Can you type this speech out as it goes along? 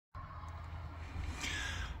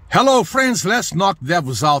Hello friends, let's knock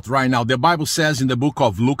devils out right now. The Bible says in the book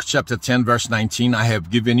of Luke chapter 10 verse 19, I have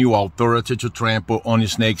given you authority to trample on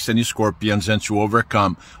snakes and scorpions and to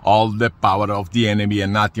overcome all the power of the enemy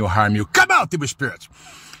and nothing will harm you. Come out, evil spirits.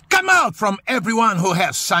 Come out from everyone who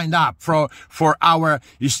has signed up for our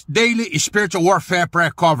daily spiritual warfare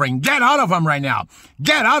prayer covering. Get out of them right now.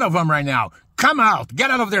 Get out of them right now. Come out.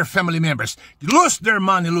 Get out of their family members. Lose their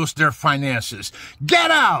money, lose their finances.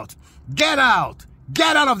 Get out. Get out.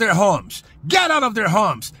 Get out of their homes. Get out of their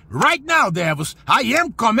homes. Right now, devils, I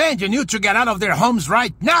am commanding you to get out of their homes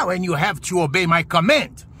right now, and you have to obey my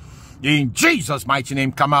command. In Jesus' mighty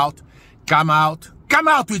name, come out. Come out. Come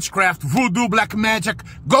out, witchcraft, voodoo, black magic.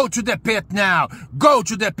 Go to the pit now. Go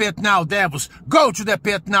to the pit now, devils. Go to the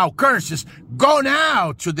pit now, curses. Go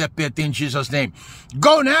now to the pit in Jesus' name.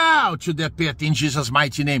 Go now to the pit in Jesus'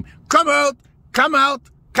 mighty name. Come out. Come out.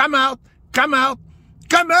 Come out. Come out.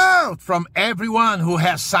 Come out from everyone who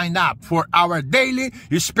has signed up for our daily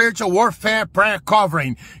spiritual warfare prayer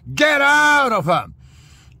covering. Get out of them.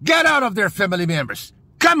 Get out of their family members.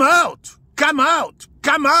 Come out. Come out.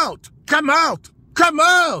 Come out. Come out. Come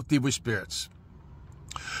out, evil spirits.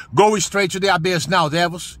 Go straight to the abyss now,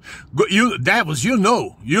 devils. Devils, you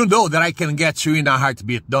know that I can get you in a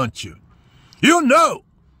heartbeat, don't you? You know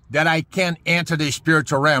that I can enter the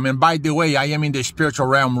spiritual realm. And by the way, I am in the spiritual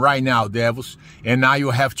realm right now, devils. And now you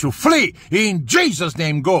have to flee. In Jesus'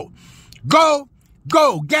 name, go. Go.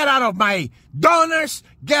 Go. Get out of my donors.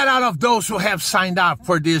 Get out of those who have signed up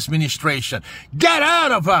for this ministration. Get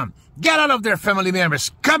out of them. Get out of their family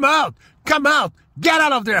members. Come out. Come out. Get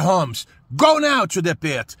out of their homes. Go now to the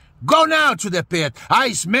pit. Go now to the pit.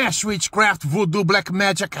 I smash witchcraft, voodoo, black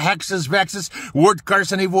magic, hexes, vexes, word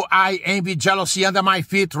curse and evil eye, envy, jealousy under my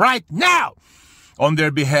feet right now on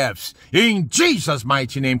their behalves. In Jesus'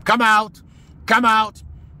 mighty name, come out, come out,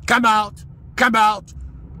 come out, come out,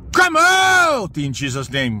 come out. In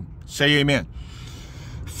Jesus' name, say amen.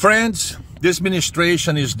 Friends, this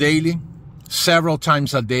ministration is daily, several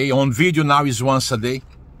times a day. On video now is once a day.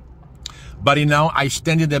 But now I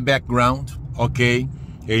stand in the background, okay?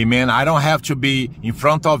 Amen. I don't have to be in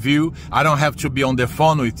front of you. I don't have to be on the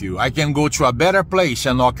phone with you. I can go to a better place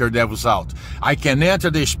and knock your devils out. I can enter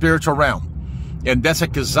the spiritual realm. And that's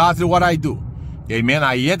exactly what I do. Amen.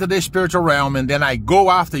 I enter the spiritual realm and then I go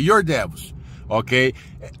after your devils. Okay.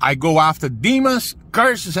 I go after demons,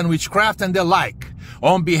 curses, and witchcraft and the like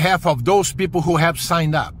on behalf of those people who have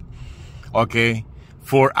signed up. Okay.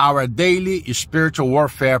 For our daily spiritual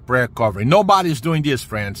warfare prayer covering. Nobody's doing this,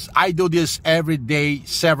 friends. I do this every day,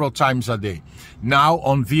 several times a day. Now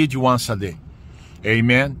on video once a day.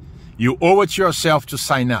 Amen. You owe it to yourself to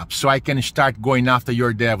sign up so I can start going after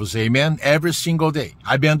your devils. Amen. Every single day.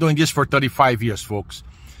 I've been doing this for 35 years, folks.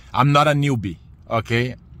 I'm not a newbie.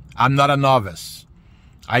 Okay. I'm not a novice.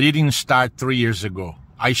 I didn't start 3 years ago.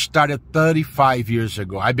 I started 35 years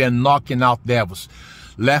ago. I've been knocking out devils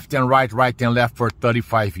left and right and left for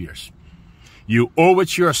 35 years. You owe it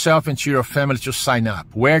to yourself and to your family to sign up.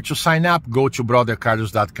 Where to sign up? Go to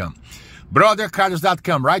brothercarlos.com.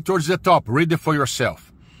 Brothercarlos.com, right towards the top. Read it for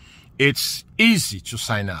yourself. It's easy to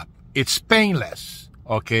sign up. It's painless.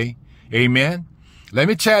 Okay? Amen? Let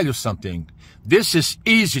me tell you something. This is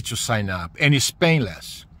easy to sign up and it's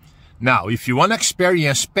painless. Now, if you want to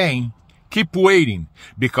experience pain, keep waiting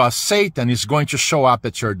because Satan is going to show up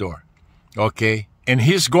at your door. Okay? And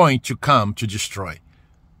he's going to come to destroy.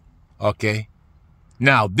 Okay?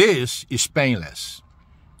 Now, this is painless.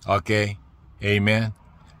 Okay? Amen?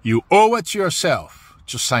 You owe it to yourself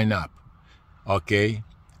to sign up. Okay?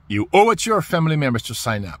 You owe it to your family members to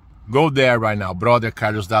sign up. Go there right now.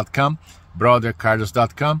 brothercarlos.com.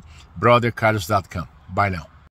 brothercarlos.com. brothercarlos.com. Bye now.